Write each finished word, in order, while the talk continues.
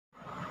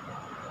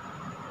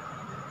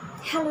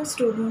Hello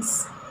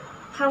students,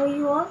 how are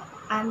you all?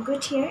 I'm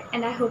good here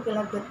and I hope you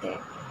are good there.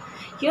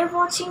 You're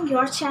watching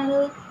your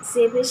channel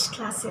Zebish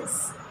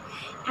Classes.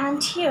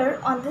 And here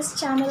on this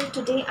channel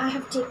today I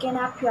have taken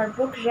up your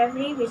book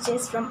Reverie, which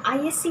is from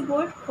ISC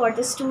board for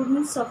the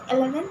students of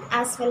 11th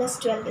as well as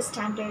 12th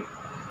standard.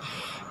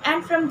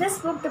 And from this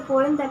book, the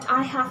poem that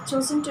I have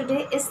chosen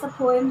today is the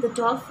poem The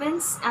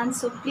Dolphins. And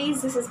so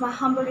please, this is my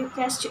humble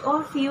request to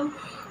all of you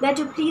that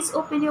you please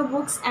open your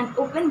books and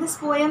open this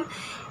poem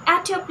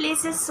at your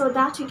places so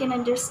that you can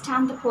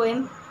understand the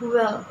poem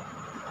well.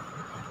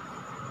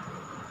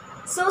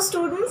 So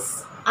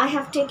students, I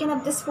have taken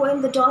up this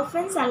poem The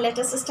Dolphins, and let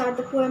us start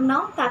the poem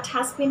now. That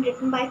has been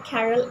written by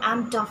Carol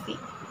M. Duffy.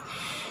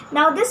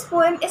 Now this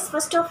poem is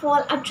first of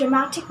all a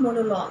dramatic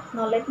monologue.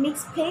 Now let me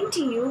explain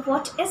to you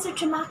what is a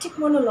dramatic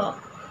monologue.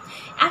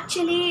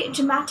 Actually,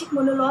 dramatic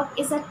monologue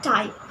is a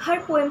type.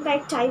 Her poem का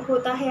एक type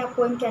होता है. A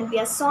poem can be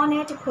a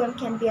sonnet, a poem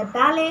can be a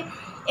ballet.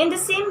 In the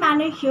same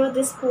manner here,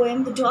 this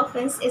poem, The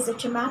Dolphins, is a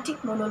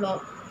dramatic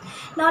monologue.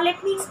 Now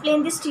let me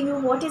explain this to you.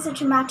 What is a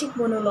dramatic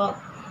monologue?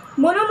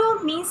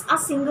 Monologue means a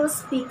single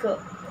speaker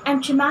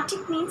and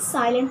dramatic means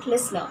silent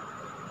listener.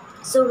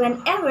 So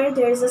whenever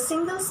there is a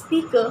single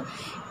speaker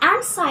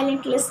and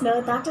silent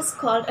listener, that is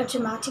called a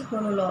dramatic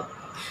monologue.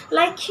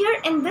 Like here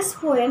in this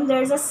poem,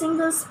 there is a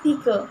single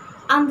speaker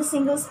and the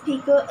single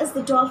speaker is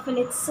the dolphin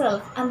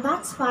itself, and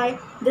that's why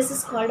this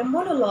is called a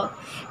monologue.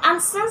 And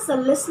since the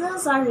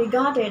listeners are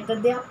regarded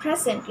that they are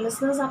present,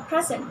 listeners are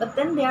present, but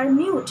then they are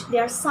mute, they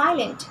are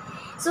silent.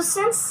 So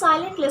since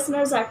silent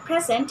listeners are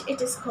present,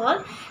 it is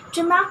called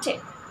dramatic.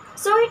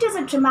 So it is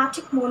a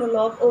dramatic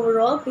monologue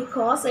overall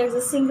because there is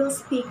a single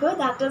speaker,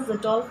 that is the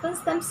dolphins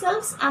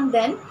themselves, and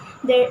then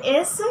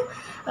there's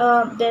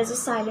a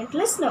silent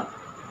listener,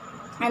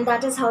 and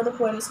that is how the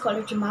poem is called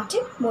a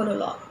dramatic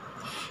monologue.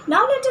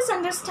 Now let us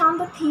understand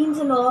the themes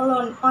and all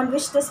on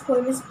which this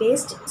poem is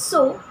based.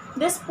 So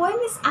this poem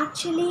is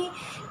actually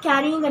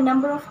carrying a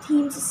number of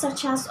themes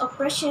such as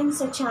oppression,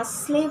 such as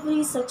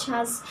slavery, such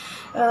as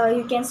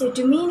you can say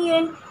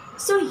dominion.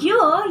 So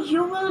here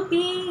you will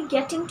be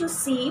getting to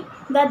see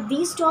that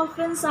these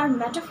dolphins are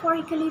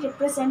metaphorically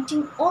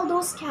representing all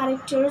those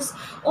characters,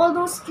 all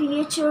those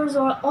creatures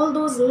or all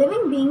those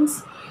living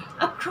beings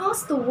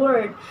across the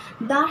world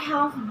that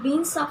have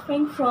been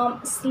suffering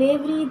from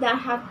slavery, that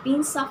have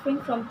been suffering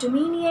from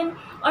dominion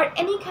or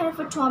any kind of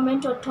a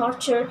torment or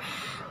torture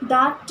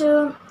that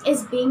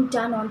is being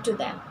done onto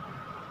them.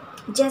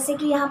 जैसे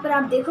कि यहाँ पर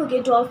आप देखोगे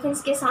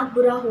dolphins के साथ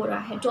बुरा हो रहा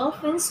है.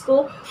 डॉल्फिन्स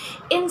को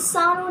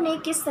इंसानों ने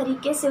किस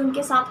तरीके से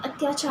उनके साथ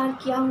अत्याचार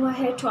किया हुआ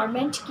है,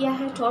 टॉर्मेंट किया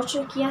है,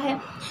 टॉर्चर किया है.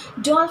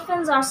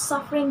 Dolphins are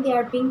suffering, they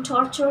are being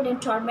tortured and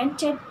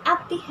tormented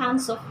at the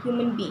hands of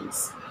human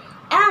beings.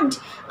 And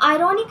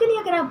ironically,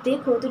 अगर आप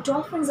देखो तो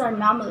dolphins are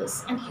mammals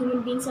and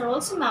human beings are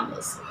also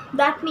mammals.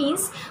 That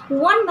means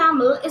one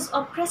mammal is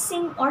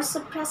oppressing or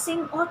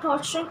suppressing or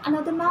torturing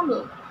another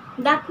mammal.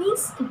 That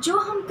means जो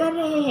हम कर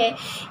रहे हैं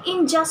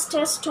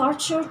injustice,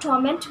 torture,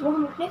 torment, वो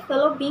हम अपने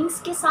fellow beings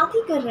के साथ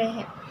ही कर रहे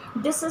हैं.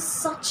 This is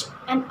such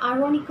an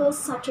ironical,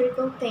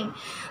 satirical thing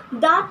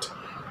that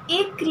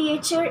एक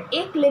creature,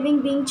 एक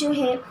living being जो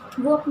है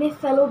वो अपने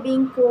fellow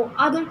being को,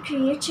 other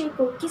creature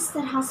को किस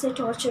तरह से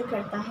torture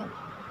करता है.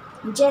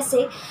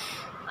 जैसे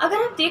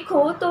अगर आप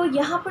देखो तो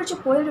यहाँ पर जो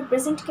पोएम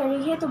रिप्रेजेंट कर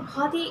रही है तो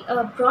बहुत ही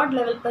ब्रॉड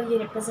लेवल पर ये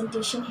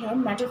रिप्रेजेंटेशन है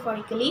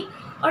मेटाफोरिकली,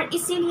 और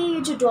इसीलिए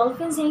ये जो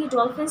डॉल्फिन्स हैं, ये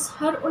डॉल्फिन्स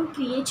हर उन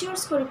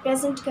क्रिएचर्स को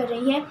रिप्रेजेंट कर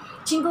रही हैं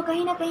जिनको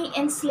कहीं ना कहीं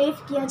एनस्लेव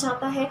किया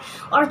जाता है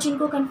और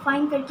जिनको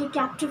कन्फाइन करके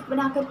कैप्टिव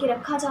बना करके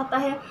रखा जाता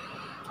है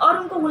और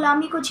उनको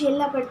गुलामी को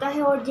झेलना पड़ता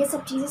है और ये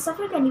सब चीज़ें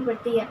सफ़र करनी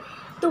पड़ती है.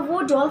 तो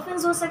वो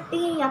डॉल्फिन्स हो सकते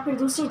हैं या फिर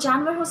दूसरे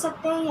जानवर हो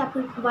सकते हैं या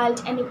फिर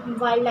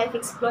वाइल्ड लाइफ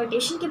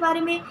एक्सप्लॉयटेशन के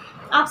बारे में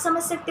आप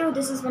समझ सकते हो.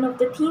 This is one of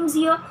the themes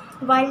here,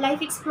 wild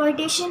life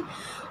exploitation.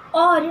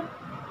 और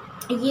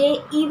ये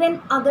इवन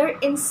अदर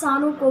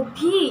इंसानों को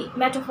भी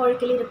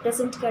मेटाफोरिकली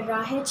रिप्रेजेंट कर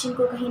रहा है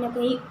जिनको कहीं ना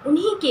कहीं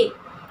उन्हीं के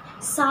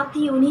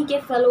साथी, उन्हीं के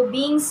फेलो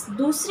बीइंग्स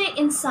दूसरे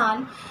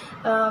इंसान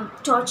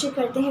टॉर्चर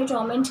करते हैं,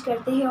 टॉर्मेंट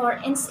करते हैं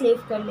और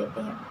एनस्लेव कर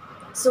लेते हैं.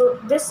 So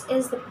this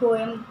is the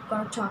poem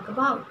gonna talk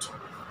about.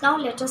 Now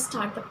let us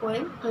start the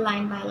poem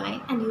line by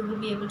line and you will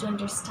be able to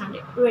understand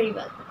it very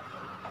well.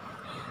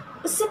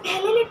 उससे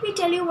पहले let me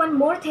tell you one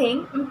more thing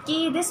कि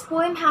this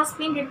poem has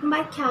been written by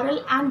Carol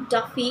and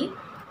Duffy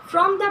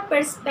from the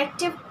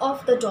perspective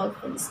of the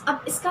dolphins.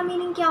 अब इसका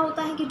meaning क्या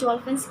होता है कि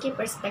dolphins के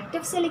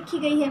पर्सपेक्टिव से लिखी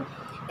गई है.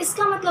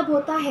 इसका मतलब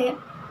होता है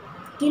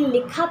कि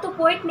लिखा तो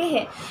पोएट ने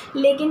है,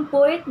 लेकिन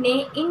पोएट ने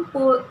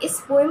इस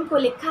पोएम को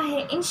लिखा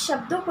है, इन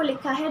शब्दों को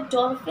लिखा है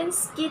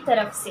डॉल्फिन्स की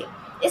तरफ से.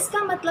 इसका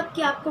मतलब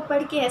कि आपको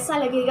पढ़ के ऐसा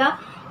लगेगा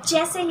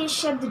जैसे ये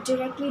शब्द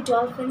डायरेक्टली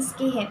डॉल्फिन्स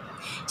के हैं,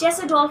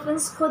 जैसे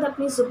डॉल्फिन्स खुद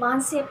अपनी ज़ुबान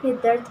से अपने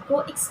दर्द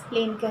को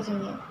एक्सप्लेन कर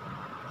रही हैं.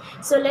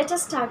 So let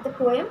us start the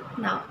poem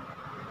now.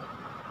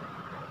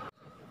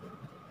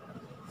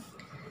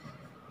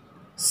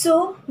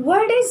 So,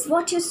 world is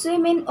what you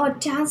swim in or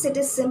dance, it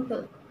is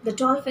simple. The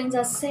dolphins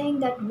are saying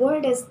that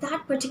world is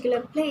that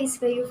particular place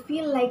where you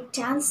feel like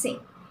dancing.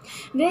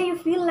 where you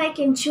feel like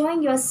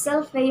enjoying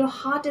yourself, where your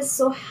heart is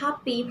so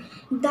happy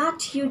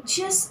that you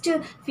just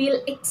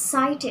feel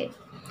excited.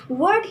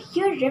 Word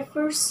here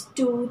refers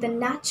to the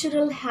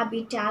natural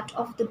habitat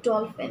of the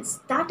dolphins,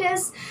 that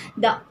is,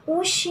 the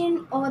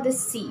ocean or the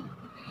sea,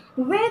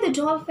 where the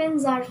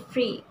dolphins are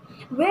free,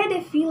 where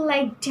they feel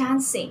like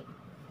dancing,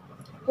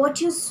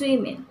 what you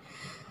swim in.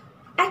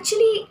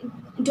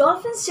 Actually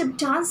dolphins जब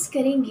dance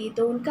करेंगी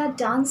तो उनका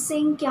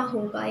dancing क्या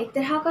होगा, एक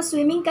तरह का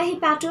swimming का ही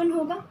पैटर्न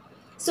होगा.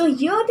 So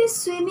here this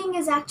swimming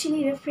is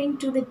actually referring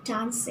to the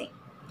dancing,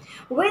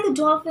 where the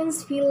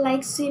dolphins feel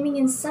like swimming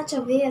in such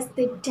a way as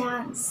they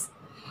dance.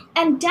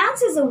 And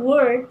dance is a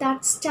word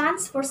that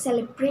stands for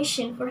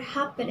celebration, for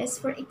happiness,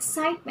 for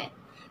excitement.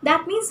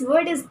 That means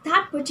word is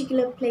that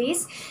particular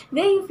place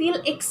where you feel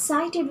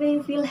excited, where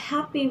you feel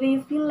happy, where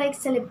you feel like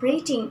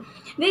celebrating,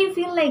 where you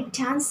feel like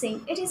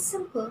dancing. It is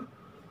simple.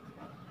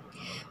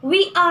 We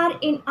are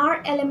in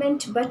our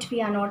element, but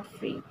we are not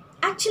free.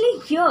 Actually,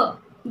 here,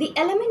 the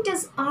element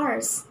is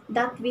ours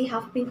that we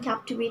have been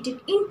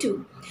captivated into.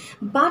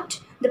 But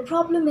the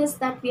problem is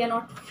that we are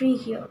not free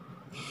here.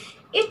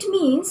 It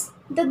means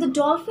that the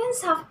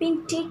dolphins have been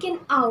taken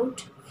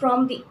out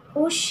from the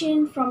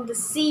ocean, from the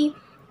sea,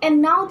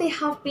 and now they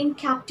have been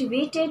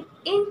captivated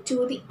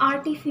into the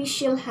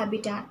artificial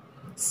habitat,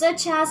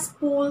 such as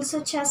pools,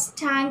 such as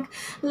tank,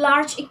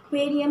 large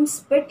aquariums,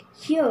 but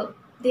here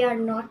they are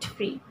not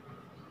free.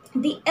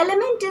 The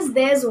element is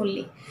theirs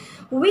only.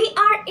 We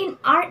are in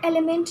our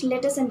element,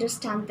 let us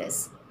understand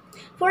this.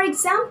 For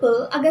example,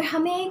 अगर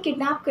हमें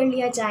kidnap कर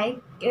लिया जाए,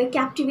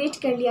 captivate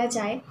कर लिया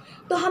जाए,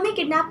 तो हमें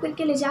किडनैप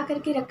करके ले जा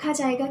करके रखा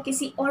जाएगा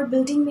किसी और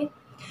बिल्डिंग में.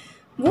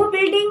 वो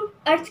बिल्डिंग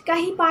अर्थ का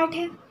ही पार्ट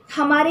है,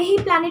 हमारे ही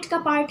प्लैनेट का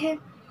पार्ट है.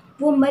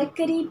 वो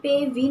मरकरी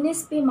पे,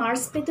 वीनस पे,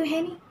 मार्स पे तो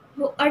है नहीं,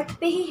 वो अर्थ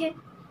पे ही है.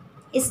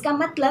 इसका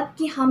मतलब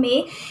कि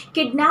हमें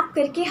किडनैप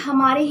करके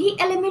हमारे ही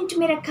एलिमेंट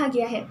में रखा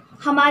गया है,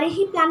 हमारे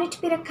ही प्लैनेट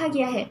पे रखा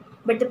गया है.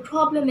 But the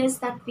problem is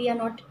that we are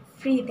not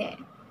free there.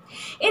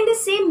 In the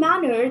same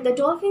manner, the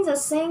dolphins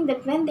are saying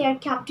that when they are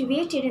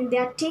captivated and they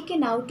are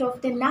taken out of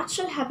their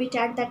natural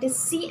habitat, that is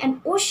sea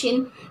and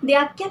ocean, they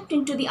are kept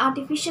into the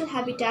artificial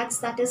habitats,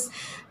 that is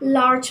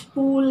large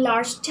pool,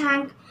 large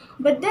tank.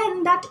 But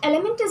then that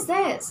element is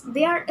theirs.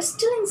 They are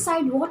still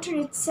inside water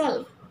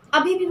itself.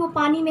 अभी भी वो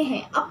पानी में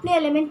है, अपने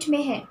element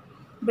में है.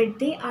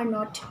 But they are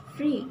not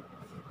free.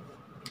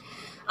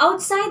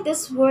 Outside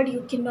this world,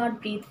 you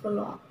cannot breathe for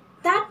long.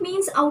 That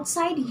means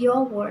outside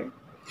your world.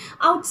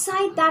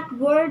 Outside that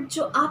word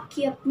जो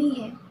आपकी अपनी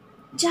है,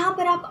 जहाँ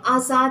पर आप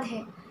आज़ाद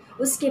हैं,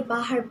 उसके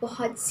बाहर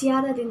बहुत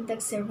ज़्यादा दिन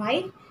तक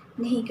सर्वाइव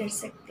नहीं कर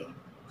सकते.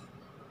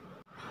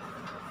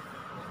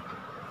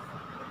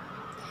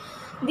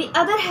 The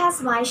other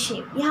has Y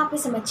shape. यहाँ पे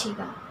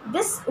समझिएगा.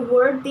 This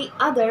word the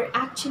other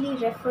actually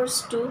refers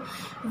to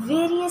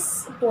various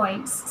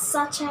points,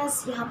 such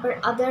as यहाँ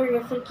पर other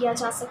refer किया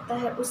जा सकता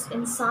है उस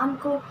इंसान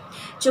को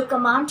जो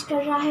कमांड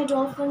कर रहा है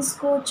डॉल्फिन्स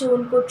को, जो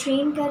उनको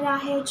ट्रेन कर रहा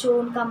है, जो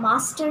उनका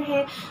मास्टर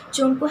है,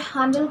 जो उनको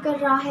हैंडल कर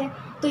रहा है.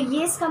 तो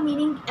ये इसका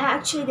meaning,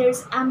 actually there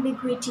is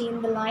ambiguity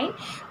in the line.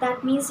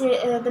 That means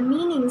the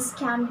meanings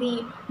can be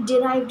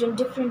derived in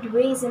different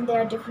ways and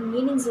there are different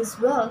meanings as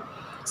well.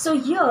 So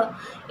here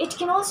it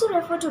can also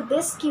refer to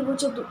this कि वो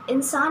जो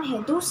इंसान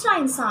है, दूसरा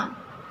इंसान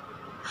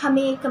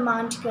हमें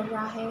command कर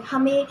रहा है,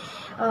 हमें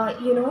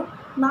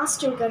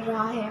मास्टर कर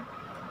रहा है.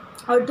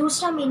 और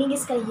दूसरा मीनिंग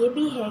इसका ये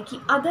भी है कि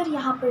अदर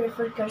यहाँ पर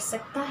रेफर कर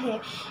सकता है,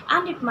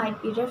 and it might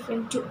be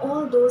referring to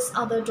all those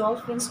other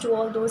dolphins, to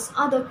all those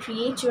other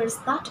creatures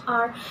that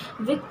are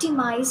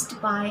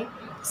victimised bye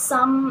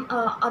some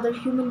other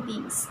human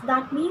beings.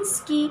 That means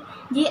कि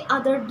ये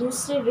अदर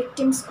दूसरे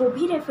victims को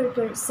भी रेफ़र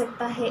कर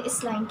सकता है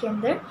इस लाइन के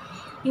अंदर.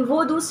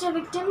 वो दूसरे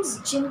victims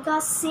जिनका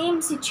सेम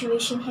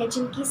सिचुएशन है,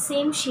 जिनकी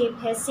सेम शेप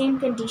है, सेम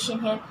कंडीशन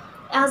है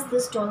as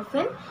this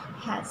dolphin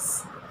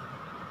has.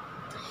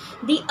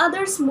 The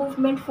other's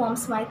movement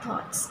forms my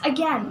thoughts.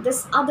 Again,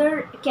 this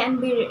other can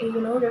be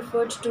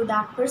referred to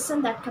that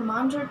person, that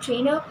commander,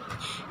 trainer,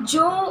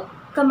 जो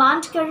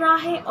कमांड कर रहा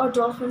है और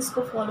डॉल्फिन्स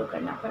को फॉलो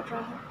करना पड़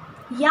रहा है.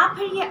 या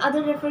फिर ये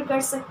अदर रेफर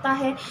कर सकता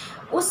है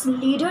उस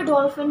लीडर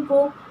डॉल्फिन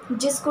को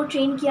जिसको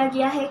ट्रेन किया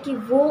गया है कि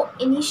वो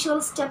इनिशियल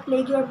स्टेप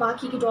लेगी और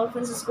बाकी की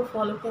डॉल्फिन्स उसको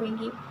फॉलो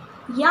करेंगी.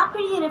 या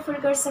फिर ये रेफ़र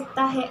कर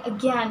सकता है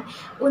अगेन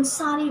उन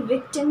सारी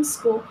विक्टिम्स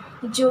को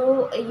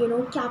जो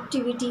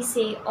कैप्टिविटी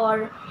से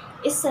और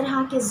इस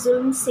तरह के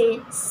जुल्म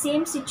से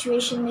सेम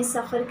सिचुएशन में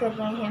सफ़र कर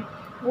रहे हैं,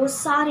 वो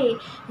सारे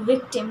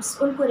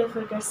विक्टिम्स, उनको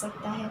रेफ़र कर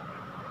सकता है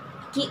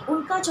कि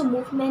उनका जो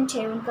मूवमेंट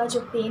है, उनका जो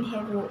पेन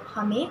है, वो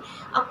हमें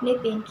अपने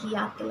पेन की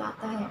याद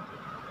दिलाता है.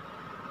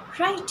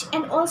 राइट.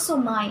 एंड ऑल्सो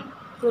माइंड,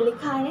 वो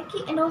लिखा है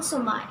कि एंड ऑल्सो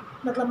माइंड,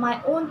 मतलब my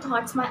own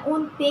thoughts, my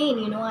own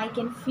pen, I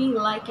can feel,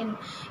 I can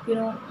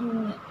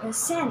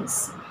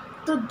sense.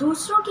 तो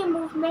दूसरों के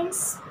मूवमेंट्स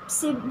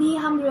से भी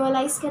हम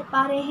रियलाइज़ कर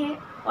पा रहे हैं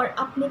और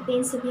अपने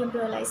पेन से भी हम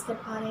रियलाइज़ कर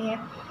पा रहे हैं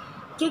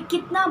कि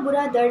कितना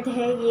बुरा दर्द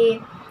है ये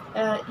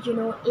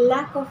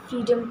लैक ऑफ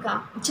फ्रीडम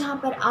का, जहाँ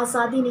पर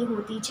आज़ादी नहीं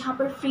होती, जहाँ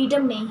पर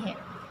फ्रीडम नहीं है.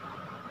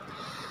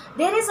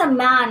 There is a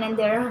man and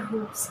there are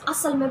hoops.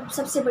 असल में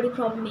सबसे बड़ी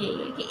प्रॉब्लम यही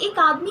है कि एक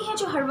आदमी है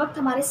जो हर वक्त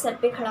हमारे सर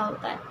पे खड़ा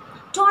होता है,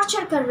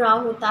 टॉर्चर कर रहा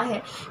होता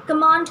है,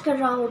 कमांड कर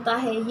रहा होता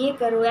है, ये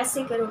करो,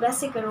 ऐसे करो,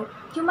 वैसे करो।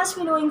 You must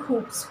be knowing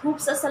hoops.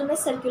 Hoops असल में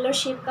सर्कुलर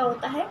शेप का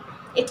होता है।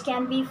 It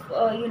can be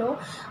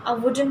a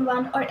wooden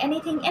one or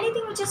anything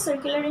which is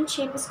circular in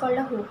shape is called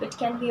a hoop. It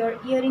can be your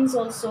earrings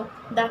also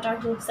that are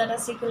hoops that are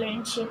circular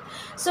in shape.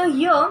 So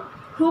here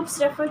hoops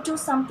refer to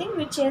something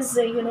which is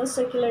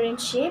circular in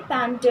shape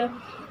and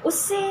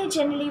उससे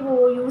generally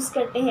वो use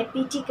करते हैं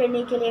PT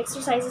करने के लिए,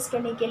 exercises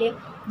करने के लिए,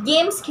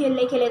 गेम्स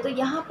खेलने के लिए। तो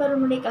यहाँ पर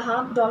उन्होंने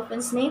कहा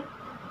डॉल्फिन्स ने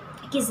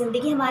कि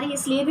ज़िंदगी हमारी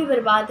इसलिए भी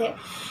बर्बाद है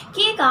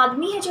कि एक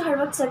आदमी है जो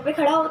हर वक्त सर पे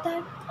खड़ा होता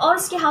है और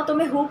उसके हाथों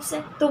में हूप्स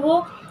है। तो वो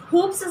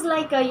hoops is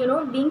like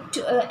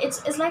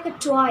it's like a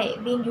toy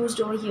being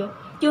used over here,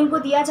 कि उनको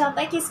दिया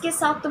जाता है कि इसके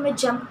साथ तुम्हें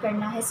जंप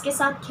करना है, इसके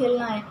साथ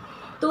खेलना है।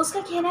 तो उसका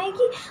कहना है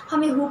कि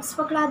हमें हूप्स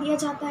पकड़ा दिया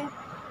जाता है।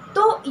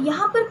 तो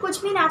यहाँ पर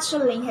कुछ भी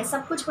नेचुरल नहीं है,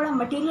 सब कुछ बड़ा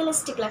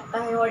मटेरियलिस्टिक लगता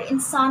है और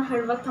इंसान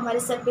हर वक्त हमारे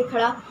सर पे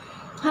खड़ा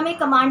हमें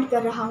कमांड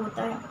कर रहा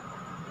होता है।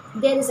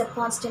 There is a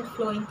constant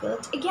flowing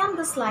guilt. Again,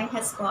 this line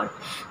has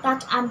got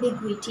that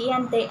ambiguity,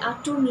 and there are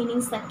two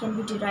meanings that can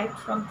be derived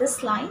from this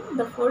line.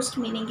 The first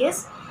meaning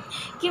is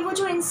कि वो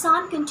जो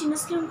इंसान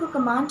कंटिन्यूसली उनको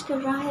command कर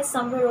रहा है,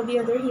 somewhere or the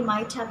other he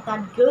might have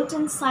that guilt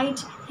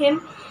inside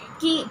him,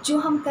 कि जो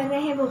हम कर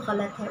रहे हैं वो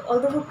गलत है।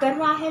 और वो कर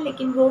रहा है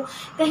लेकिन वो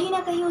कहीं ना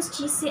कहीं उस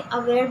चीज़ से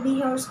अवेयर भी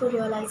है और उसको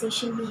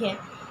रियलाइजेशन भी है।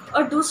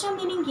 और दूसरा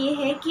मीनिंग ये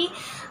है कि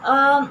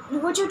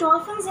वो जो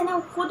डॉल्फिन्स है ना,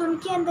 खुद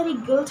उनके अंदर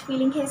एक गिल्ट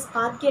फीलिंग है इस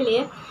बात के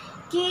लिए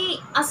कि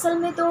असल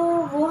में तो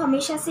वो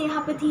हमेशा से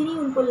यहाँ पे थी नहीं,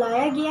 उनको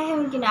लाया गया है,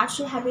 उनके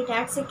नेचुरल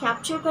हैबिटेट से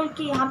कैप्चर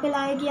करके यहाँ पे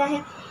लाया गया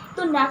है।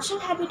 तो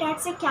नेचुरल हैबिटेट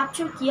से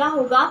कैप्चर किया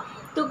होगा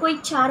तो कोई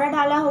चारा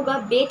डाला होगा,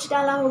 बेट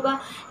डाला होगा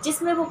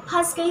जिसमें वो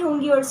फंस गई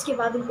होंगी और उसके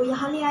बाद उनको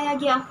यहाँ ले आया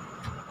गया।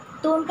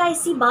 तो उनका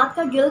इसी बात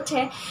का गिल्ट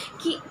है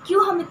कि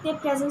क्यों हम इतने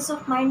प्रेजेंस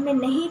ऑफ माइंड में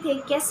नहीं थे,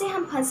 कैसे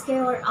हम फंस गए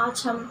और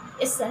आज हम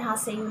इस तरह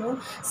से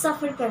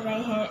सफ़र कर रहे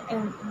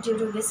हैं due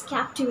to this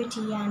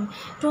captivity and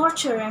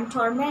torture and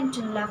torment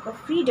and lack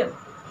of freedom.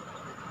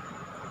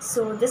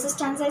 So this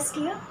stanza is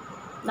clear.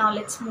 Now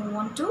let's move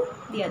on to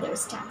the other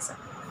stanza.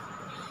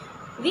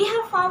 We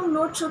have found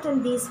no truth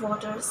in these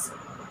waters.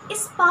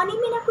 इस पानी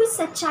में ना कोई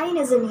सच्चाई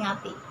नज़र नहीं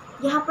आती।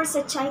 यहाँ पर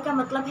सच्चाई का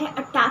मतलब है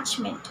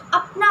अटैचमेंट,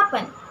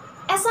 अपनापन।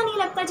 ऐसा नहीं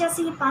लगता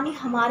जैसे ये पानी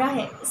हमारा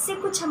है, इससे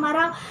कुछ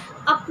हमारा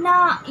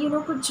अपना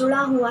कुछ जुड़ा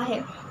हुआ है,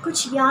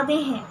 कुछ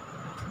यादें हैं।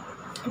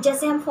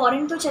 जैसे हम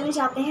फॉरेन तो चले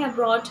जाते हैं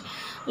अब्रॉड,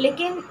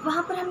 लेकिन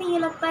वहाँ पर हमें ये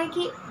लगता है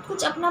कि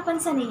कुछ अपनापन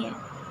सा नहीं है।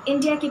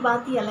 इंडिया की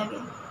बात ही अलग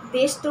है,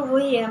 देश तो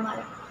वही है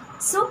हमारा।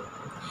 सो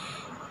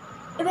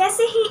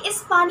वैसे ही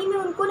इस पानी में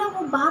उनको ना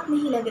वो बात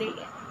नहीं लग रही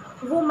है,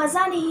 वो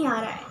मज़ा नहीं आ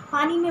रहा है,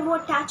 पानी में वो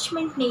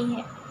अटैचमेंट नहीं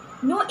है।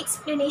 No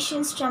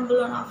explanations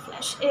tremble on our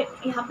flash.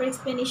 यहाँ पर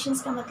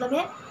एक्सप्लेनेशंस का मतलब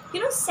है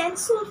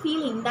सेंसुअल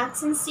फीलिंग, दैट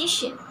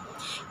सेंसेशन,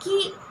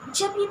 कि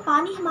जब ये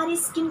पानी हमारी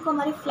स्किन को,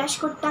 हमारे फ्लैश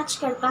को टच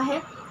करता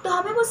है तो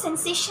हमें वो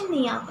सेंसेशन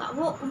नहीं आता,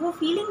 वो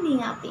फीलिंग नहीं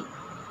आती,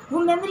 वो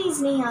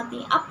मेमोरीज नहीं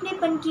आती,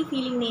 अपनेपन की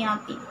फीलिंग नहीं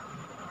आती।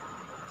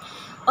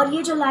 और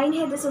ये जो लाइन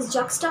है, दिस इज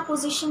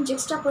जक्स्टापोजिशन।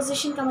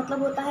 जक्स्टापोजिशन का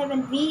मतलब होता है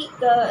when we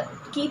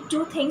keep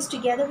two things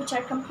together which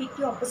are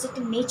completely opposite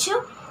in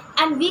nature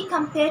and we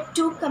compare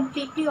to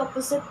completely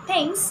opposite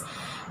things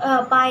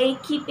by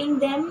keeping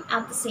them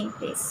at the same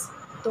place.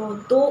 तो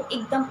दो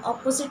एकदम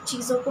ऑपोजिट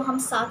चीज़ों को हम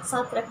साथ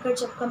साथ रखकर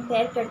जब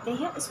कंपेयर करते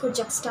हैं उसको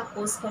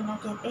जक्स्टापोज करना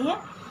कहते हैं,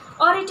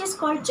 और it is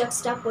called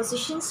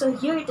जक्स्टापोजिशन। So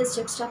here it is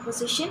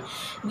जक्स्टापोजिशन।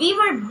 We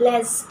were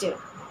blessed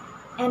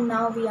and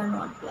now we are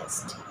not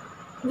blessed.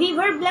 We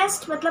were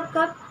blessed मतलब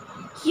कब?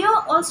 Here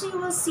also you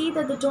will see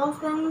that the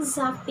dolphins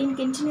have been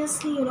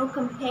continuously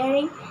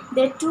comparing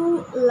their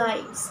two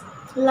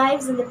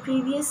lives in the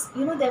previous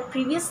their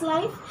previous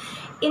life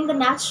in the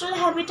natural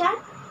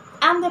habitat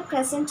and the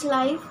present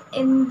life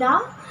in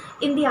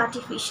the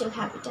artificial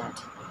habitat.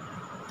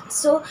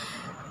 So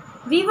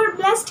we were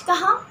blessed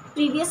कहाँ?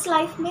 previous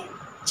life में,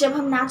 जब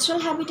हम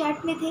natural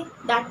habitat में थे,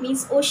 that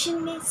means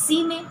ocean में,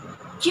 sea में।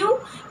 क्यों?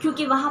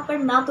 क्योंकि वहाँ पर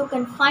ना तो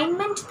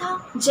confinement था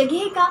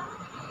जगह का,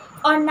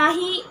 और ना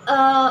ही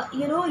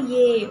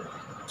ये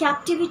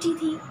कैप्टिविटी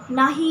थी,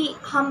 ना ही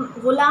हम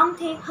गुलाम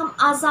थे, हम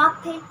आज़ाद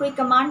थे, कोई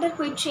कमांडर,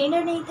 कोई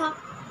ट्रेनर नहीं था,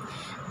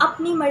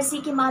 अपनी मर्ज़ी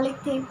के मालिक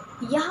थे।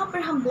 यहाँ पर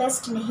हम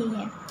ब्लेस्ड नहीं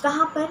हैं।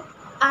 कहाँ पर?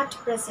 At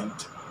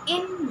present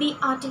in the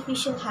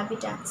artificial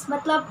habitats.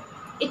 मतलब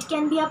it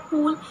can be a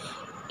pool,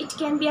 it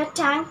can be a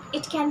tank,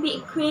 it can be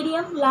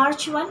aquarium,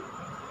 large one.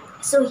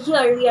 So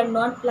here we are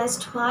not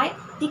blessed. Why?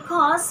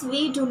 Because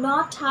we do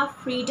not have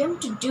freedom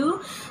to do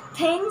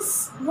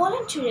things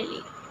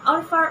voluntarily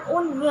और for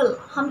own will.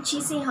 हम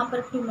चीज़ें यहाँ पर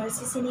अपनी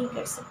मर्ज़ी से नहीं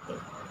कर सकते।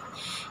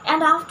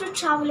 And after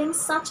travelling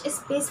such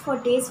space for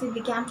days we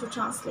began to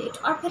translate.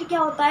 और फिर क्या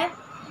होता है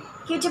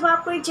कि जब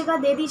आपको एक जगह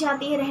दे दी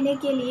जाती है रहने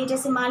के लिए,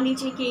 जैसे मान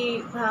लीजिए कि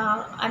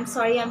I am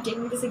sorry, I am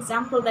taking this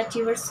example that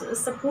you were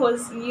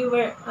suppose you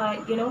were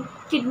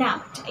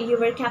kidnapped, you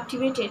were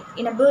captivated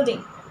in a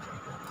building,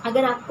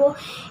 अगर आपको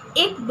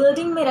एक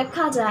बिल्डिंग में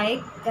रखा जाए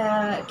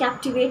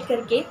कैप्टिवेट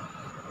करके,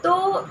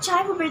 तो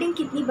चाहे वो बिल्डिंग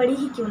कितनी बड़ी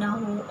ही क्यों ना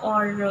हो,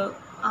 और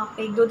आप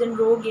 1-2 दिन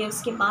रहोगे,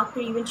 उसके बाद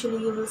फिर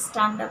eventually you will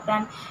stand up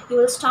and you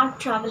will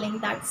start travelling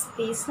that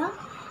space ना।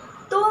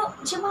 तो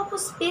जब आप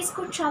उस स्पेस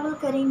को ट्रैवल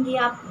करेंगे,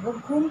 आप वो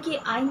घूम के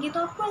आएंगे, तो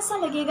आपको ऐसा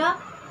लगेगा,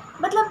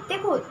 मतलब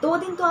देखो 2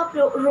 दिन तो आप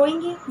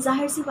रोएंगे,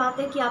 जाहिर सी बात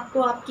है कि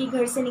आपको आपके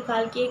घर से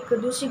निकाल के एक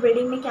दूसरी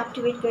बिल्डिंग में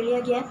कैप्टिवेट कर लिया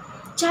गया है।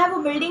 चाहे वो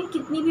बिल्डिंग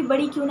कितनी भी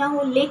बड़ी क्यों ना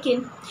हो,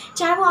 लेकिन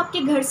चाहे वो आपके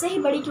घर से ही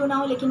बड़ी क्यों ना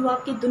हो, लेकिन वो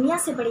आपकी दुनिया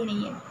से बड़ी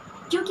नहीं है,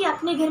 क्योंकि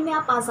अपने घर में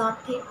आप आज़ाद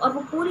थे और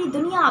वो पूरी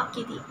दुनिया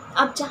आपकी थी,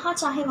 आप जहाँ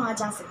चाहे वहाँ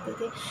जा सकते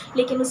थे।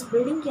 लेकिन उस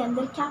बिल्डिंग के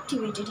अंदर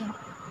कैप्टिवेटेड है,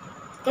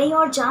 कहीं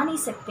और जा नहीं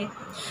सकते।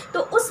 तो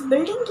उस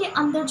बिल्डिंग के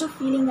अंदर जो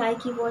फीलिंग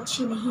आएगी वो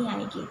अच्छी नहीं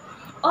आएगी।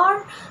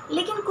 और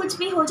लेकिन कुछ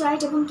भी हो जाए,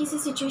 जब हम किसी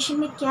सिचुएशन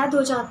में कैद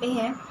हो जाते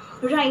हैं,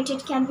 right,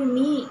 it can be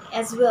me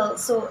as well,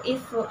 so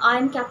if I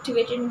am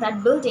captivated in that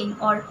building,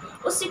 और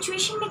उस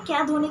सिचुएशन में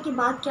कैद होने के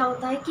बाद क्या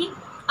होता है कि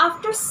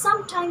after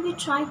some time we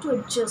try to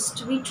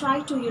adjust, we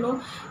try to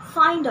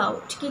find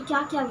out कि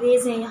क्या क्या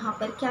वेज हैं यहाँ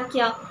पर, क्या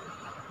क्या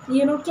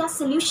क्या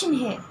सोल्यूशन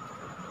है।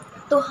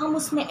 तो हम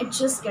उसमें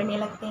एडजस्ट करने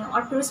लगते हैं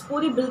और फिर उस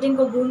पूरी बिल्डिंग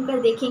को घूम कर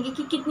देखेंगे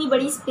कि कितनी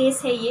बड़ी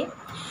स्पेस है ये।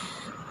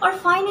 और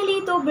फाइनली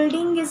तो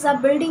building is a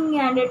building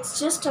and it's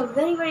just a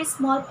very very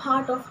small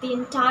part of the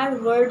entire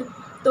world.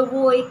 तो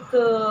वो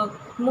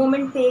एक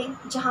मोमेंट पे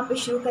जहाँ पे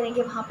शुरू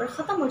करेंगे वहाँ पर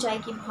ख़त्म हो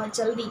जाएगी बहुत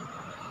जल्दी,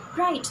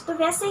 राइट। तो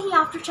वैसे ही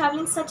after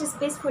travelling such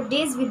space for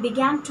days we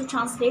began to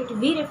translate,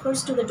 we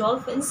refers to the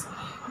dolphins.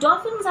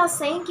 Dolphins are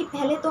saying कि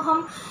पहले तो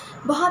हम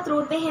बहुत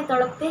रोते हैं,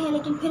 तड़पते हैं,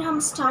 लेकिन फिर हम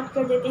स्टार्ट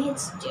कर देते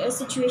हैं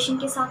सिचुएशन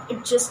के साथ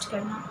एडजस्ट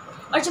करना।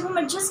 और जब हम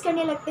एडजस्ट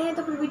करने लगते हैं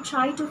तो फिर we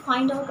try to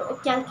find out और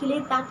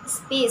calculate that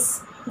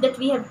space that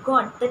we have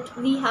got, that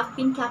we have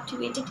been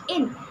captivated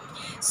in.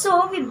 So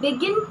we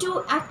begin to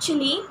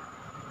actually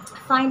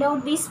find out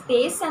the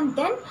space and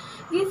then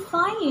we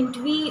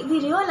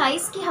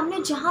realize कि हमने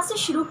जहाँ से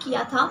शुरू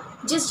किया था,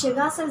 जिस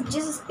जगह से,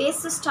 जिस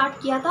स्पेस से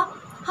स्टार्ट किया था,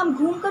 हम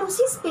घूमकर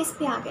उसी स्पेस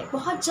पे आ गए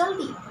बहुत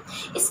जल्दी।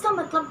 इसका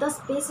मतलब the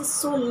space is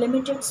so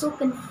limited, so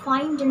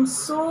confined and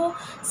so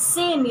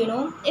same,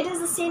 it is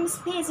the same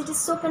space, it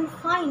is so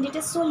confined, it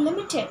is so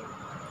limited,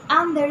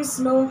 and there is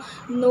no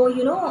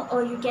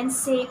or you can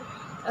say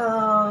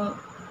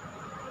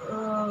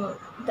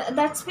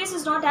that space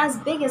is not as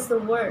big as the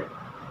world,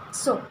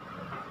 so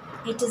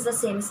it is the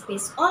same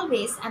space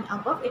always and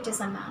above it is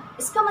a man।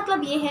 इसका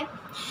मतलब ये है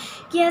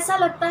कि ऐसा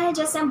लगता है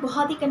जैसे हम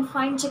बहुत ही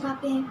confined जगह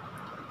पे हैं।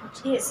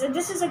 Yes,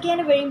 this is again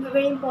a very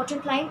very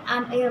important line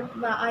and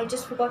I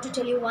just forgot to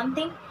tell you one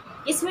thing।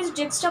 इसमें जो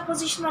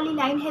juxtaposition वाली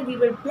line है, we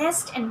were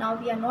blessed and now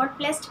we are not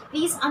blessed,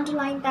 please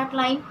underline that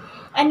line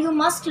and you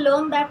must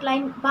learn that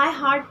line by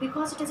heart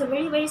because it is a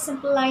very very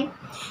simple line,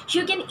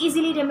 you can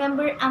easily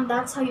remember and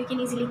that's how you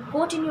can easily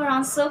quote in your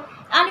answer,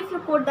 and if you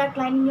quote that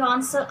line in your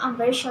answer, I'm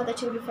very sure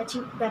that you'll be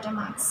fetching better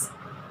marks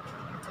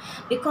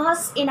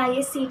because in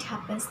ISC it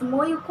happens, the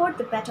more you quote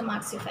the better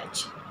marks you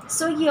fetch.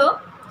 So here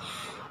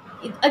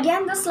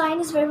again this line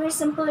is very very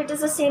simple, it is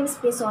the same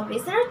space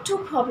always। there are two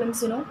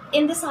problems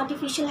in this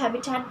artificial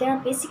habitat, there are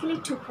basically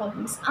two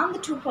problems and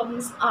the two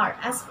problems are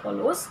as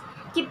follows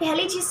कि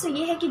पहली चीज़ तो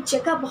ये है कि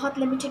जगह बहुत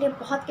limited है,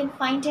 बहुत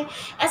कन्फाइंड है,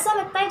 ऐसा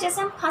लगता है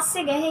जैसे हम फंस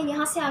से गए हैं,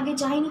 यहाँ से आगे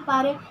जा ही नहीं पा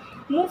रहे,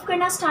 मूव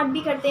करना स्टार्ट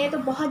भी करते हैं तो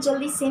बहुत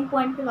जल्दी सेम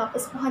पॉइंट पे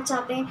वापस पहुँच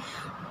जाते हैं।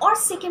 और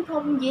सेकेंड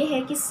प्रॉब्लम ये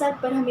है कि सर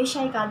पर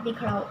हमेशा एक आदमी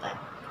खड़ा होता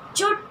है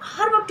जो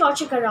हर वक्त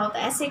टॉर्चर कर रहा होता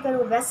है, ऐसे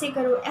करो वैसे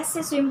करो,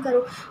 ऐसे स्विम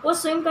करो, वो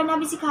स्विम करना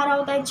भी सिखा रहा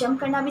होता है, जंप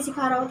करना भी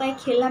सिखा रहा होता है,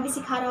 खेलना भी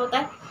सिखा रहा होता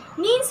है।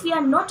 Means we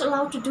are not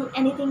allowed to do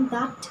anything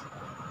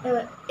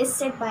that is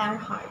set by our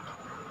heart.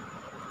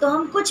 तो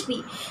हम कुछ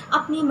भी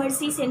अपनी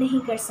मर्जी से नहीं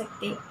कर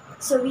सकते,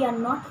 so we are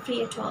not free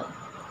at all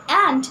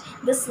and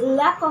this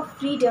lack of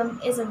freedom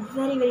is a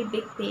very very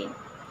big pen,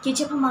 कि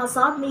जब हम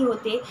आज़ाद नहीं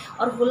होते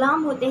और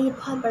ग़ुलाम होते हैं, ये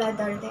बहुत बड़ा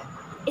दर्द है,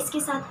 इसके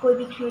साथ कोई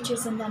भी क्रिएचर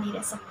जिंदा नहीं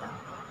रह सकता।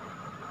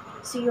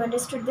 So you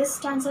understood this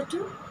stanza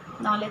too?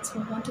 Now let's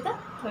move on to the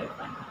third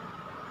one.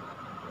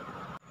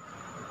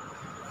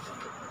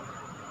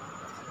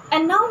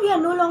 And now we are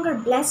no longer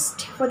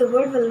blessed, for the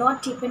world will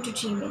not deep into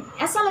dreaming।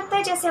 ऐसा लगता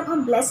है जैसे अब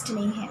हम blessed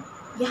नहीं हैं।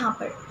 यहाँ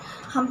पर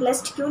हम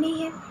blessed क्यों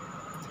नहीं हैं?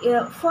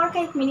 For का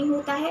एक मीनिंग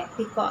होता है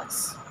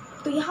because।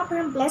 तो यहाँ पर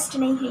हम blessed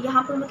नहीं हैं।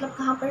 यहाँ पर मतलब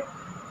कहाँ पर?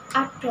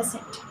 At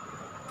present,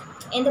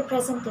 in the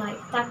present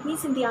life, that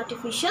means in the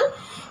artificial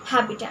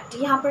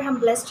habitat। यहाँ पर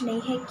हम blessed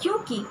नहीं हैं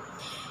क्योंकि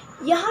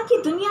यहाँ की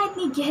दुनिया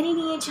इतनी गहरी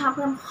नहीं है जहाँ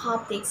पर हम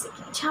ख्वाब देख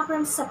सकें, जहाँ पर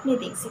हम सपने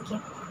देख सकें।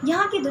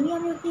 यहाँ की दुनिया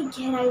में उतनी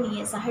गहराई नहीं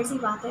है, जाहिर सी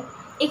बात है।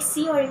 एक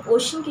सी और एक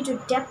ओशन की जो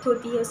डेप्थ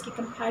होती है उसकी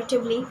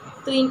कंपैरेटिवली,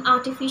 तो इन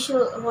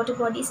आर्टिफिशियल वाटर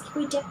बॉडीज़ की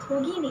कोई डेप्थ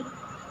होगी नहीं,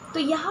 तो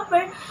यहाँ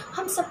पर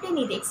हम सपने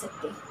नहीं देख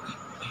सकते।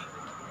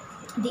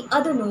 The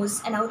other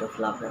knows and out of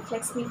love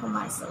reflects me for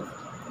my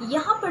self.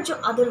 यहाँ पर जो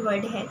अदर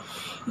वर्ड है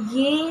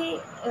ये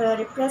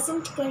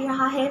रिप्रेजेंट कर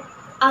रहा है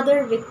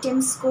अदर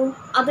विक्टिम्स को,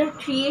 अदर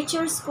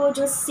क्रिएचर्स को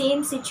जो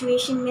सेम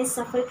सिचुएशन में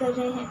सफ़र कर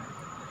रहे हैं,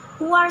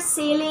 who are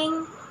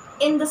selling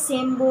in the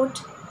same boat,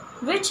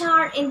 which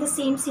are in the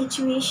same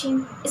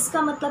situation.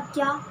 इसका मतलब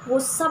क्या, वो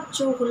सब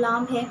जो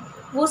गुलाम है,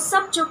 वो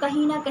सब जो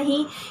कहीं ना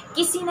कहीं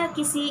किसी ना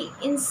किसी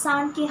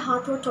इंसान के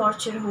हाथों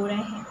टॉर्चर हो रहे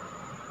हैं।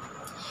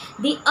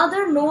 द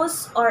अदर नोज,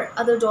 और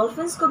अदर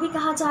डॉल्फिन्स को भी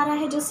कहा जा रहा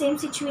है जो सेम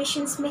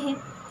सिचुएशंस में है,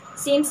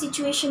 सेम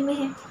सिचुएशन में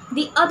है।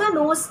 The other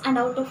knows and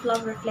out of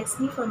love reflects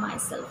me for my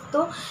self.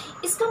 तो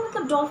इसका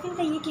मतलब डॉल्फिन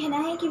का ये कहना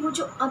है कि वो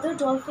जो अदर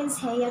डॉल्फिन्स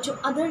हैं या जो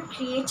अदर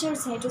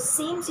क्रिएचर्स हैं जो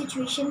सेम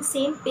सिचुएशन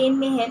सेम पेन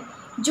में है,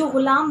 जो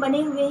गुलाम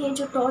बने हुए हैं,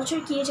 जो टॉर्चर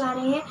किए जा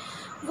रहे हैं,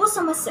 वो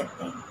समझ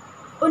सकते हैं।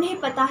 उन्हें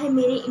पता है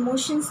मेरे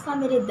इमोशंस का,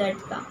 मेरे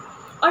दर्द का।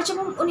 और जब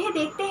हम उन्हें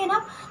देखते हैं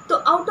ना, तो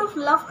आउट ऑफ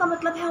लव का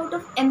मतलब है आउट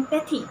ऑफ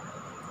एम्पैथी।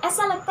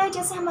 ऐसा लगता है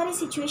जैसे हमारी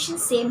सिचुएशन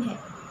सेम है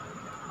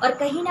और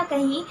कहीं ना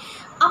कहीं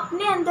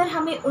अपने अंदर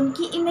हमें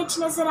उनकी इमेज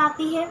नज़र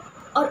आती है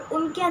और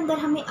उनके अंदर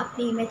हमें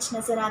अपनी इमेज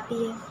नज़र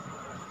आती है।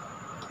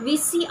 We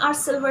C R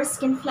silver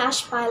skin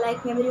flash bye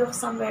like memory of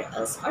somewhere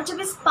else. और जब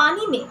इस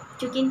पानी में,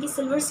 क्योंकि इनकी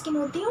सिल्वर स्किन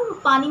होती है और वो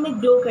पानी में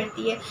ग्लो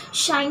करती है,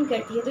 शाइन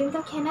करती है, तो इनका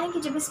कहना है कि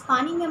जब इस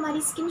पानी में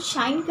हमारी स्किन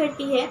शाइन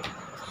करती है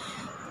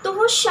तो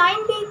वो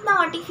शाइन भी इतना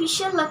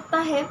आर्टिफिशियल लगता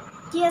है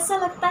कि ऐसा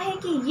लगता है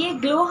कि ये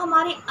ग्लो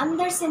हमारे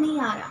अंदर से नहीं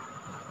आ रहा।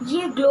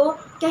 ये ग्लो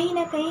कहीं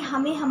ना कहीं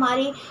हमें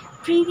हमारे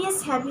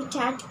प्रीवियस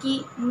हैबिटेट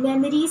की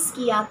मेमोरीज़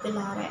की याद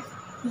दिला रहा है।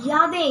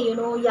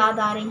 यादें याद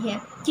आ रही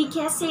हैं कि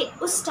कैसे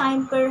उस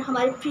टाइम पर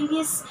हमारे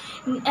प्रीवियस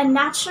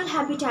नेचुरल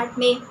हैबिटेट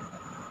में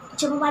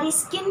जब हमारी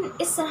स्किन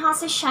इस तरह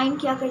से शाइन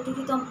किया करती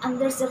थी तो हम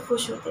अंदर से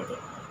खुश होते थे।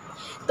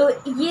 तो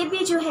ये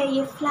भी जो है,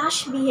 ये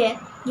फ्लैश भी है,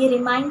 ये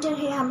रिमाइंडर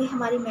है हमें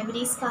हमारी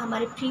मेमोरीज़ का,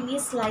 हमारे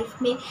प्रीवियस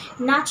लाइफ में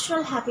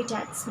नेचुरल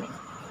हैबिटेट्स में।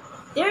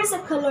 There is a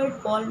colored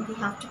ball we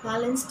have to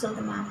balance till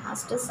the man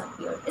has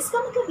disappeared। इसका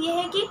मतलब ये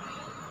है कि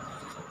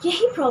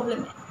यही प्रॉब्लम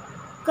है।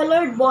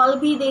 कलर्ड बॉल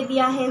भी दे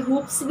दिया है,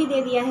 हुप्स भी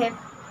दे दिया है।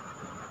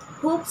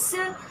 हुप्स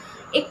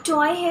एक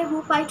टॉय है,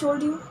 हुप आई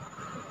टोल्ड यू।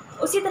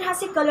 उसी तरह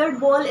से colored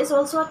ball is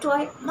also a toy.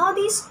 Now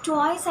these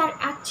toys are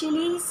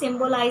actually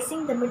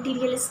symbolizing the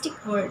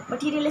materialistic world.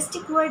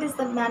 Materialistic world is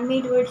the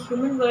man-made world,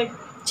 human world,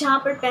 जहाँ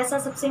पर पैसा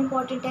सबसे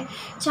इम्पॉर्टेंट है,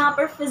 जहाँ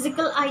पर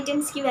फिजिकल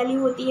आइटम्स की वैल्यू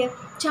होती है,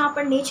 जहाँ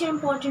पर नेचर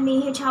इम्पॉर्टेंट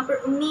नहीं है, जहाँ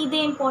पर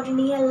उम्मीदें इम्पॉर्टेंट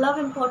नहीं है, लव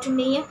इम्पॉर्टेंट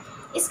नहीं है।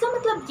 इसका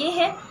मतलब ये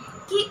है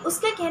कि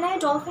उसका कहना है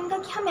डॉल्फिन का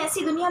कि हम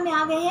ऐसी दुनिया में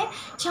आ गए हैं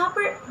जहाँ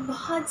पर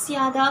बहुत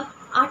ज़्यादा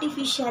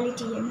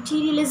आर्टिफिशियलिटी है,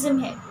 मटीरियलिज्म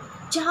है,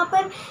 जहाँ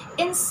पर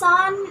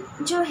इंसान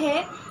जो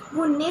है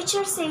वो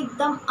नेचर से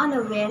एकदम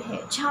अनअवेयर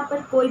है, जहाँ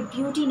पर कोई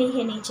ब्यूटी नहीं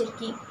है नेचर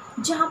की,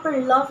 जहाँ पर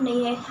लव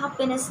नहीं है,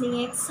 हैप्पीनेस नहीं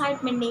है,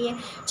 एक्साइटमेंट नहीं है,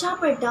 जहाँ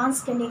पर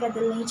डांस करने का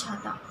दिल नहीं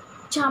चाहता,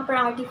 जहाँ पर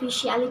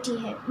आर्टिफिशियलिटी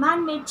है,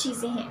 मैन मेड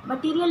चीज़ें हैं,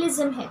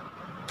 मटीरियलिज्म है।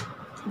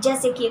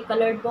 जैसे कि एक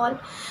कलर्ड बॉल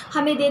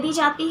हमें दे दी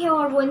जाती है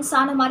और वो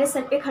इंसान हमारे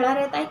सर पे खड़ा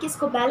रहता है कि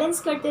इसको बैलेंस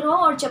करते रहो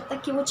और जब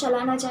तक कि वो चला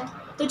ना जाए।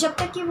 तो जब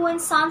तक कि वो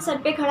इंसान सर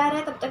पे खड़ा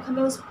रहे तब तक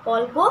हमें उस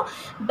बॉल को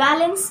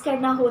बैलेंस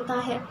करना होता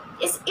है।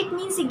 It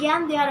means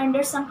again they are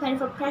under some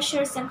kind of a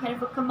pressure, some kind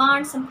of a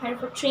command, some kind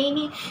of a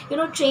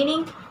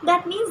training.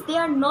 That means they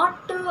are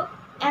not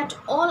at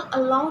all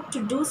allowed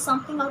to do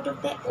something out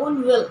of their own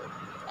will,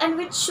 and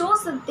which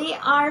shows that they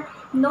are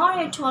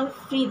not at all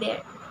free there.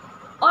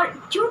 और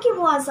क्योंकि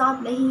वो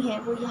आज़ाद नहीं है,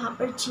 वो यहाँ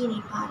पर जी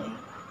नहीं पा रहे।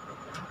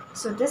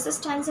 So this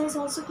stanza is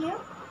also clear.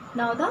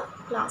 Now the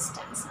last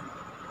stanza.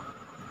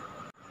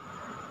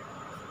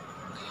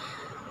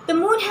 The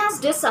moon has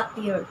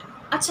disappeared.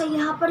 अच्छा,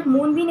 यहाँ पर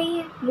मून भी नहीं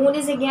है। Moon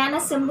is again a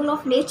symbol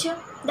of nature.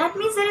 That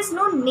means there is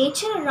no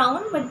nature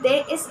around, but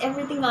there is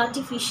everything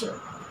artificial.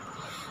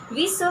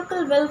 We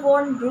circle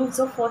well-worn grooves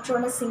of water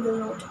on a single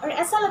note. और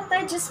ऐसा लगता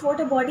है जिस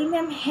water body में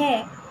हम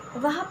हैं,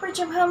 वहाँ पर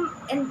जब हम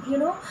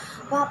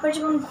वहाँ पर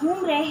जब हम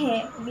घूम रहे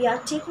हैं, we are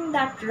taking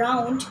that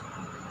round,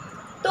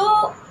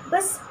 तो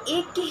बस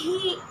एक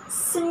ही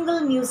single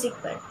music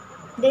पर,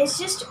 there is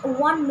just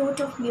one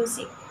note of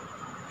music,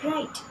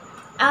 right?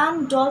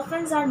 And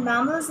dolphins are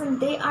mammals and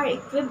they are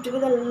equipped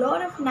with a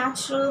lot of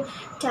natural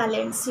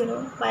talents,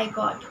 by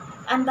God.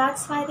 And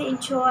that's why they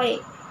enjoy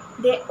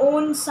their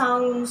own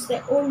sounds,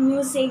 their own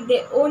music,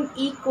 their own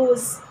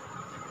echoes.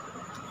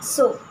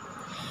 So,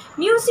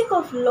 music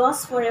of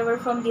loss forever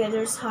from the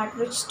other's heart,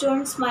 which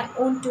turns my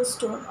own to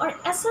stone. और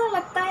ऐसा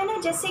लगता है ना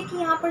जैसे कि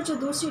यहाँ पर जो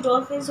दूसरी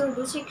डॉल्फिन्स और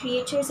दूसरे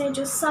क्रिएचर्स हैं,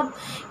 जो सब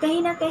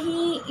कहीं ना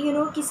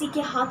कहीं किसी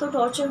के हाथों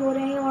टॉर्चर हो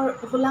रहे हैं और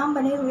गुलाम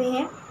बने हुए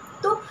हैं,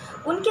 तो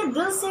उनके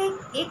दिल से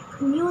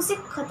एक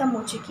म्यूज़िक ख़त्म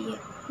हो चुकी है।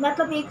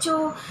 मतलब एक जो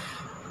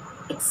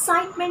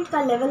एक्साइटमेंट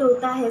का लेवल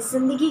होता है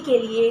ज़िंदगी के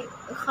लिए,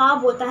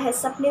 ख्वाब होता है,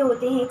 सपने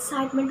होते हैं,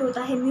 एक्साइटमेंट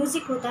होता है,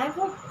 म्यूज़िक होता है,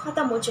 वो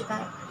ख़त्म हो चुका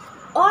है।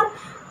 और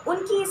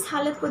उनकी इस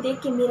हालत को देख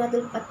के मेरा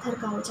दिल पत्थर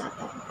का हो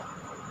जाता है,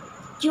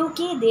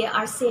 क्योंकि they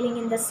are selling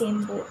in the same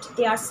boat,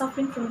 they are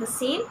suffering from the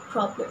same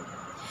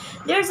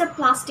problem. There is a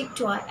plastic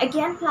toy.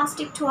 Again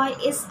plastic toy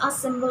is a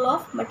symbol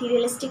of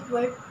materialistic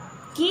world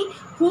कि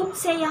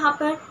हुप्स है, यहाँ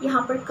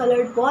पर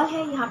कलर्ड बॉल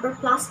है, यहाँ पर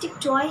plastic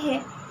toy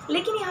है,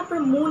 लेकिन यहाँ पर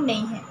मून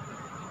नहीं है,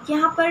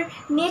 यहाँ पर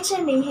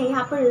नेचर नहीं है,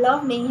 यहाँ पर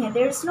लव नहीं है,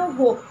 देयर इज़ नो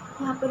होप,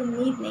 यहाँ पर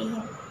उम्मीद नहीं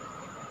है।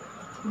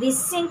 We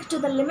sink to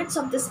the limits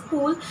of this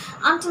pool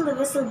until the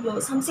whistle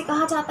blows। हमसे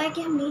कहा जाता है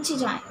कि हम नीचे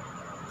जाएं,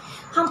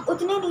 हम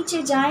उतने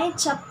नीचे जाएं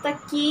जब तक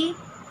कि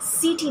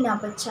सीटी ना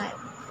बच जाए।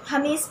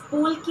 हमें इस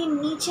पूल की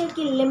नीचे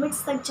की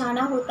लिमिट्स तक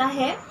जाना होता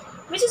है,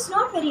 which is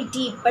not very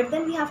deep, but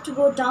then we have to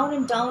go down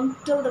and down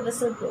till the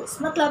whistle blows.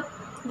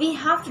 मतलब we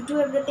have to do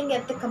everything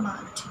at the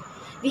command.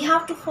 We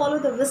have to follow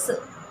the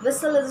whistle.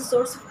 Whistle is a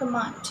source of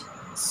command.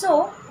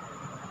 So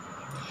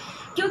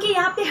क्योंकि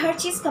यहाँ पे हर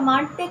चीज़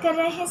command पे कर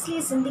रहे हैं, इसलिए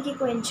ज़िंदगी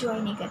को एंजॉय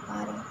नहीं कर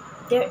पा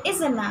रहे। देयर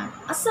इज़ अ मैन,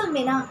 असल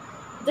में ना,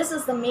 this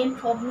is the main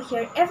problem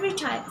here every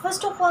time.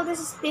 First of all,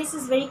 this space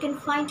is very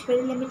confined,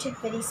 very limited,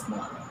 very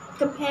small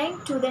comparing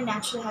to the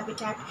natural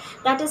habitat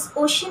that is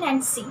ocean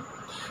and सी।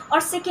 और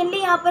secondly,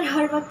 यहाँ पर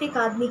हर वक्त एक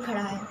आदमी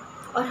खड़ा है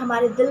और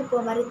हमारे दिल को,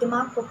 हमारे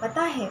दिमाग को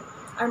पता है,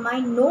 और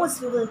mind knows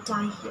we will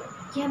die here,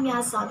 कि हम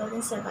यहाँ ज़्यादा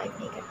दिन सर्वाइव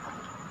नहीं कर पा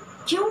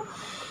रहे। क्यों?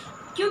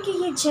 क्योंकि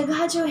ये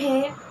जगह जो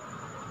है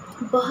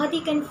बहुत ही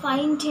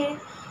कन्फाइंड है,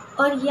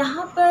 और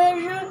यहाँ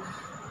पर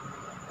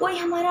कोई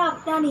हमारा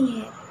अपना नहीं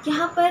है।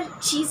 यहाँ पर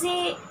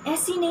चीज़ें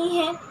ऐसी नहीं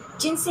हैं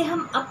जिनसे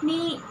हम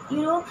अपनी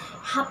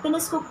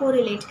हैप्पीनेस को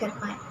कोरिलेट कर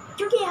पाएँ,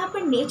 क्योंकि यहाँ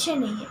पर नेचर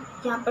नहीं है,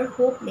 यहाँ पर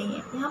होप नहीं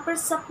है, यहाँ पर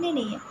सपने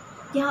नहीं है,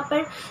 यहाँ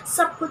पर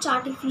सब कुछ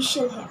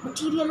आर्टिफिशियल है,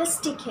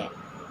 मटीरियलिस्टिक है,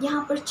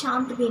 यहाँ पर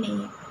चांद भी नहीं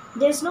है।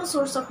 There is no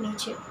source of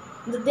nature,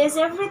 there is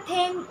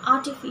everything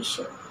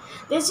artificial.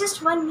 There is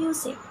just one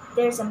music,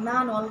 there is a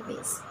man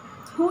always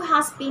who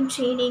has been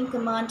training,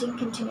 commanding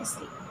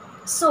continuously.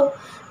 So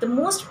the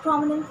most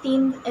prominent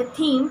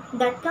theme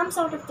that comes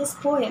out of this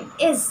poem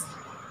is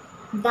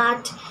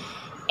that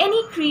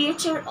any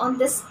creature on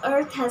this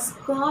earth has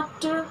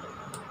got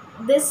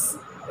this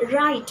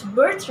right,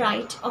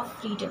 birthright of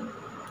freedom.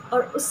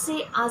 और उससे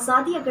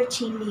आज़ादी अगर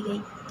छीन ली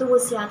गई तो वो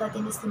ज़्यादा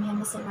दिन इस दुनिया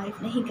में सर्वाइव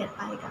नहीं कर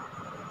पाएगा।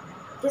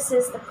 This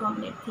is the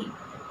prominent theme.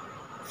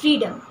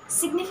 Freedom,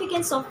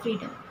 significance of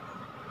freedom.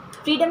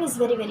 Freedom is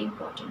very, very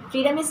important.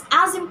 Freedom is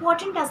as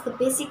important as the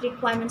basic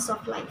requirements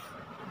of life.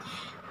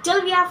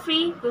 Till we are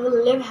free, we will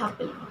live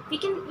happily. We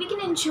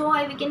can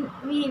enjoy.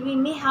 We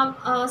may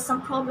have some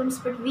problems,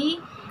 but we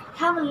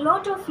have a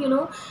lot of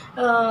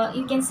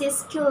you can say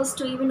skills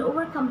to even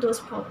overcome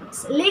those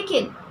problems.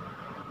 लेकिन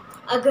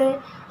अगर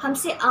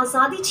हमसे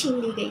आज़ादी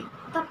छीन ली गई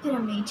तब फिर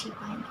हम नहीं जी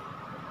पाएंगे।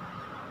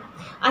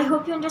 I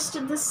hope you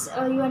understood this.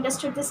 You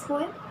understood this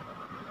poem.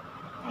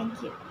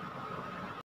 Thank you.